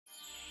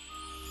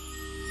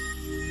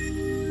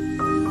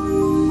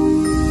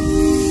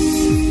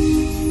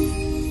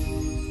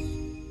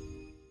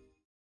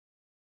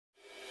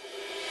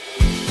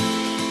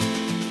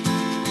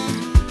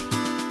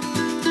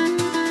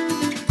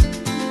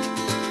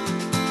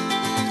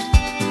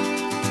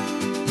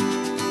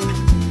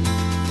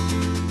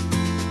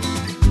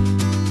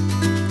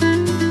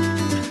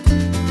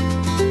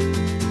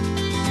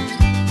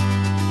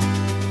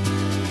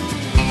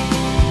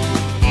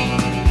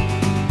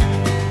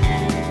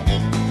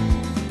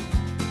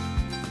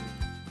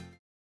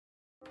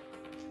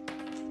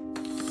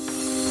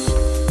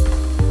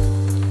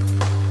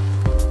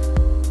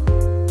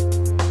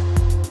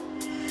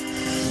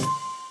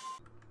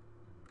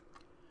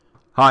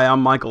Hi,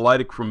 I'm Michael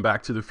Leidick from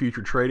Back to the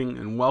Future Trading,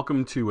 and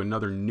welcome to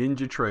another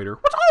NinjaTrader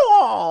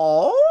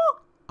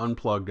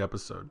Unplugged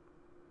episode.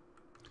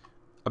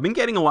 I've been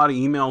getting a lot of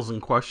emails and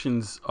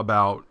questions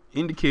about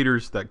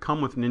indicators that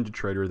come with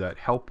NinjaTrader that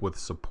help with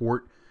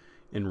support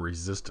and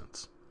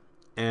resistance.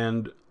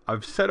 And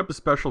I've set up a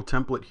special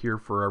template here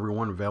for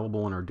everyone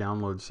available in our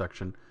download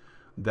section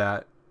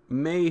that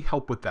may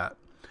help with that.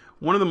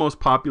 One of the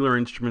most popular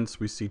instruments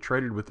we see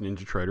traded with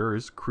NinjaTrader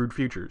is crude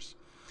futures.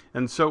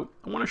 And so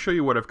I want to show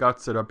you what I've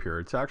got set up here.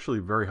 It's actually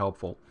very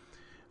helpful.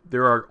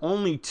 There are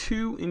only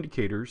two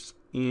indicators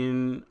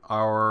in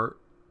our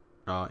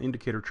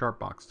indicator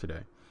chart box today.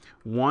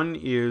 One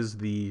is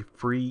the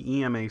free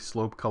EMA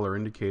slope color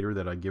indicator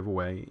that I give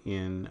away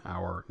in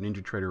our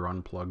NinjaTrader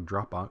Unplugged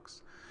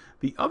Dropbox.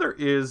 The other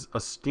is a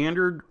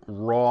standard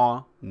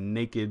raw,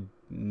 naked,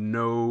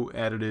 no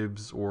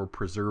additives or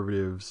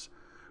preservatives,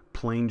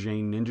 plain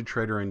Jane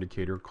NinjaTrader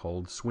indicator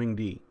called Swing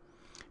D.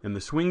 And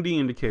the Swing D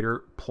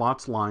indicator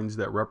plots lines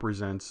that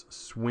represents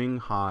swing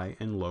high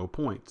and low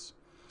points.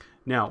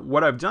 Now,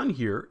 what I've done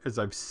here is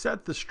I've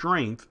set the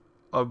strength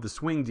of the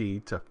Swing D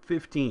to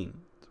 15.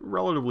 It's a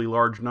relatively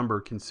large number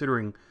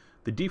considering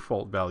the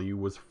default value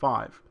was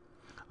 5.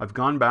 I've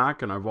gone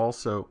back and I've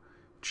also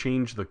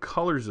changed the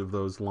colors of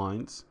those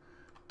lines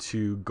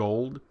to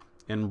gold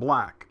and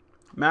black,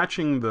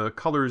 matching the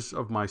colors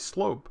of my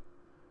slope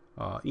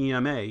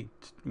EMA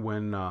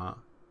when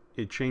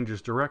it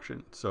changes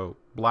direction. So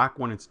black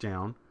when it's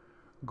down,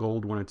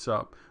 gold when it's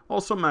up.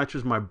 Also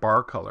matches my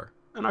bar color.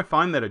 And I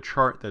find that a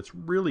chart that's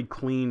really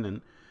clean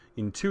and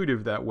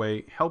intuitive that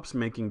way helps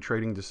making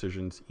trading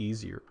decisions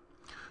easier.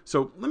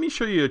 So let me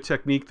show you a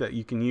technique that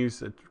you can use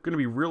that's going to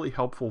be really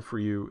helpful for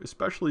you,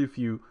 especially if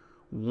you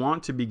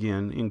want to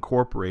begin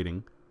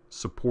incorporating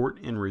support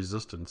and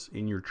resistance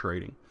in your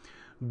trading.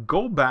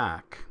 Go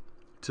back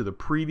to the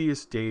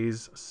previous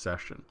day's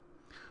session.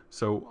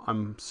 So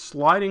I'm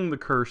sliding the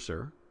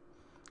cursor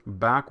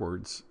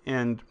backwards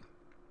and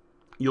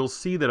you'll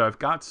see that I've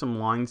got some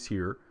lines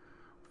here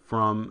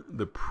from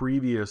the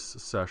previous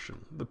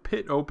session. The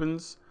pit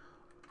opens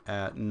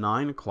at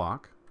 9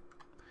 o'clock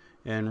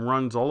and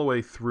runs all the way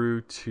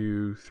through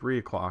to 3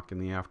 o'clock in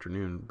the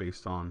afternoon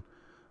based on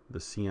the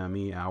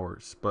CME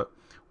hours. But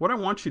what I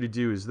want you to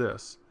do is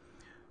this.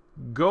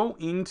 Go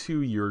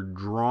into your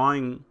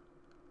drawing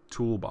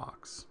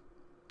toolbox.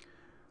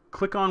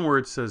 Click on where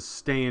it says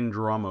stay in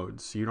draw mode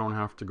so you don't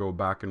have to go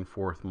back and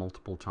forth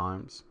multiple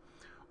times.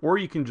 Or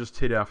you can just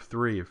hit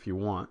F3 if you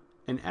want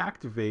and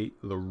activate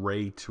the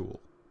Ray tool.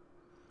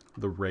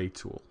 The Ray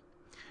tool.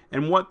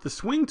 And what the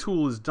swing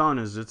tool has done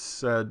is it's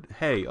said,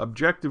 hey,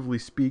 objectively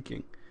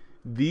speaking,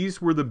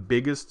 these were the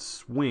biggest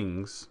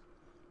swings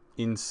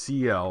in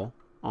CL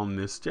on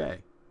this day.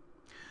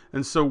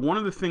 And so one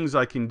of the things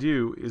I can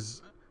do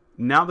is,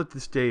 now that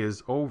this day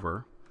is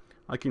over,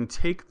 I can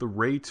take the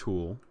Ray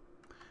tool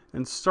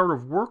and sort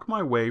of work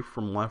my way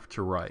from left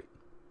to right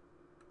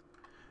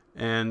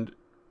and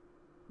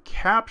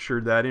capture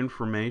that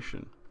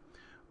information.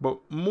 But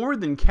more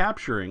than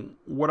capturing,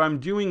 what I'm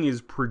doing is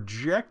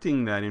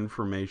projecting that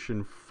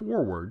information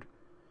forward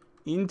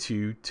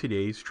into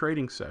today's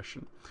trading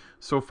session.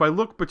 So if I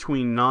look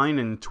between 9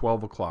 and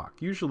 12 o'clock,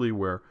 usually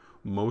where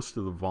most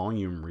of the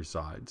volume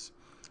resides,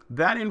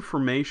 that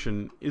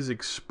information is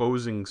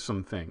exposing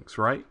some things,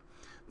 right?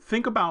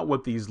 Think about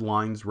what these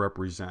lines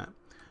represent.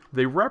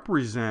 They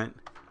represent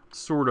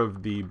sort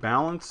of the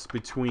balance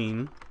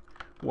between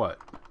what?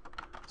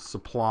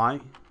 Supply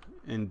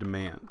and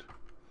demand.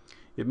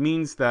 It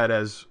means that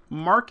as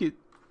market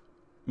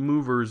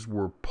movers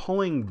were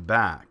pulling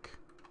back,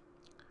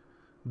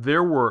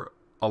 there were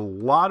a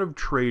lot of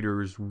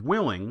traders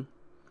willing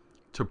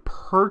to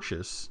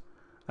purchase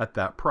at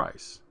that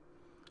price.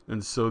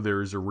 And so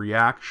there's a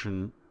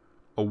reaction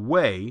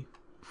away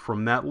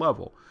from that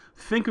level.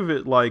 Think of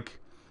it like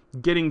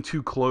getting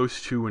too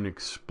close to an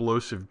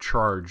explosive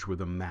charge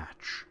with a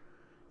match.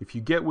 If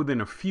you get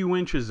within a few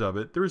inches of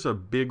it, there's a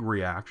big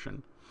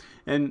reaction.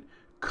 And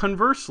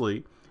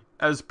conversely,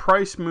 as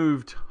price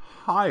moved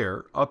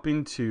higher up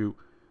into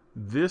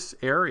this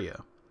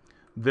area,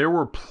 there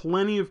were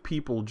plenty of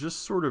people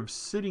just sort of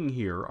sitting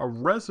here, a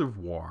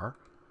reservoir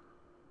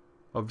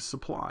of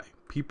supply,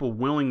 people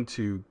willing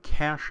to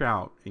cash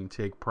out and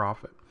take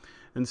profit.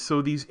 And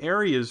so these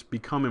areas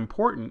become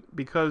important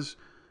because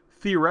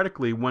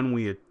theoretically, when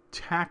we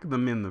attack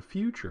them in the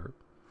future,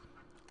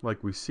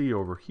 like we see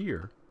over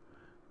here,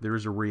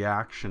 there's a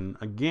reaction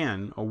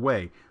again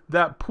away.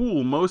 That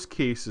pool, most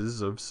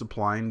cases of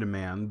supply and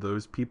demand,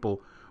 those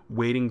people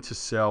waiting to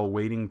sell,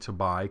 waiting to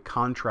buy,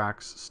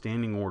 contracts,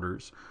 standing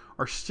orders,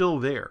 are still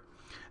there.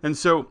 And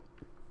so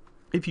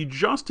if you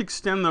just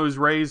extend those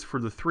rays for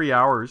the 3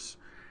 hours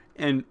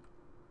and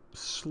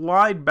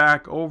slide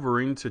back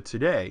over into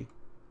today,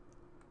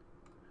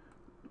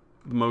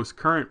 the most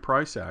current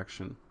price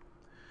action,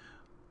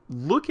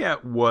 look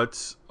at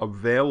what's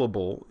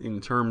available in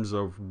terms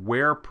of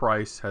where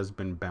price has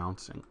been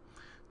bouncing.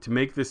 To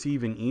make this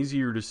even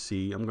easier to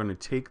see, I'm going to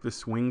take the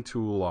swing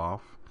tool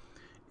off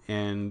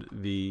and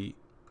the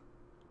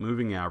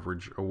moving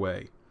average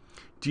away.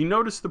 Do you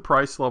notice the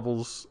price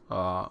levels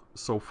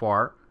so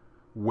far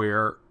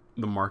where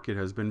the market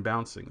has been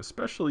bouncing,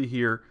 especially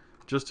here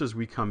just as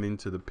we come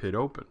into the pit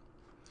open?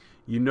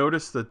 You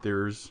notice that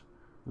there's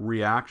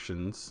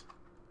reactions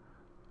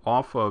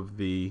off of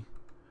the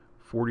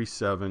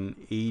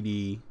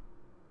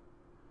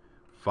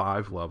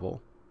 47.85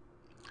 level.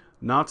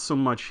 Not so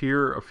much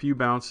here, a few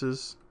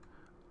bounces,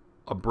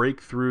 a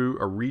breakthrough,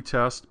 a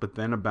retest, but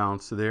then a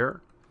bounce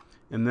there.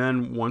 And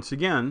then once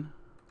again,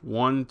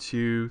 1,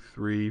 2,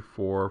 3,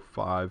 4,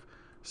 5,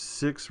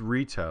 6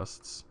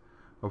 retests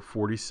of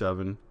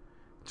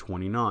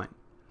 47.29.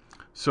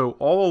 So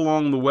all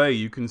along the way,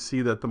 you can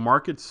see that the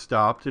market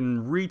stopped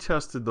and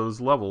retested those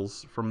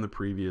levels from the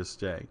previous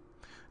day.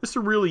 This is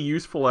a really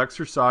useful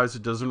exercise.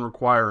 It doesn't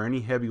require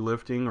any heavy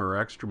lifting or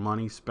extra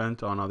money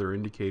spent on other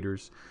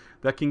indicators.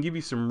 That can give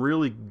you some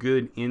really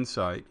good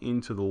insight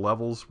into the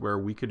levels where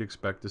we could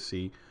expect to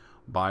see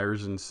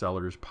buyers and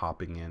sellers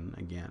popping in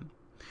again.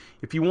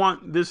 If you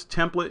want this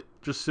template,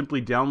 just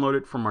simply download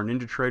it from our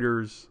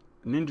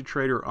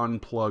NinjaTrader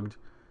Unplugged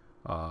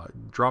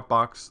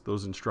Dropbox.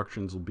 Those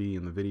instructions will be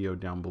in the video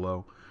down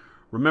below.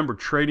 Remember,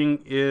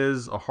 trading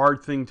is a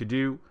hard thing to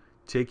do.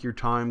 Take your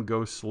time,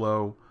 go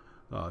slow,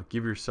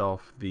 give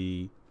yourself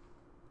the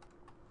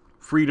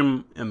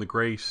freedom and the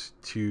grace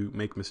to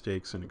make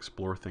mistakes and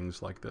explore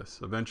things like this.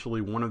 Eventually,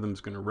 one of them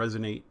is going to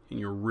resonate, and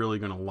you're really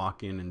going to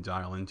lock in and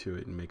dial into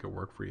it and make it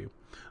work for you.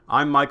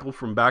 I'm Michael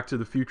from Back to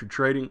the Future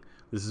Trading.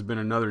 This has been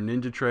another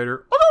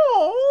NinjaTrader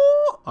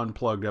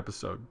Unplugged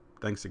episode.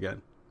 Thanks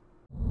again.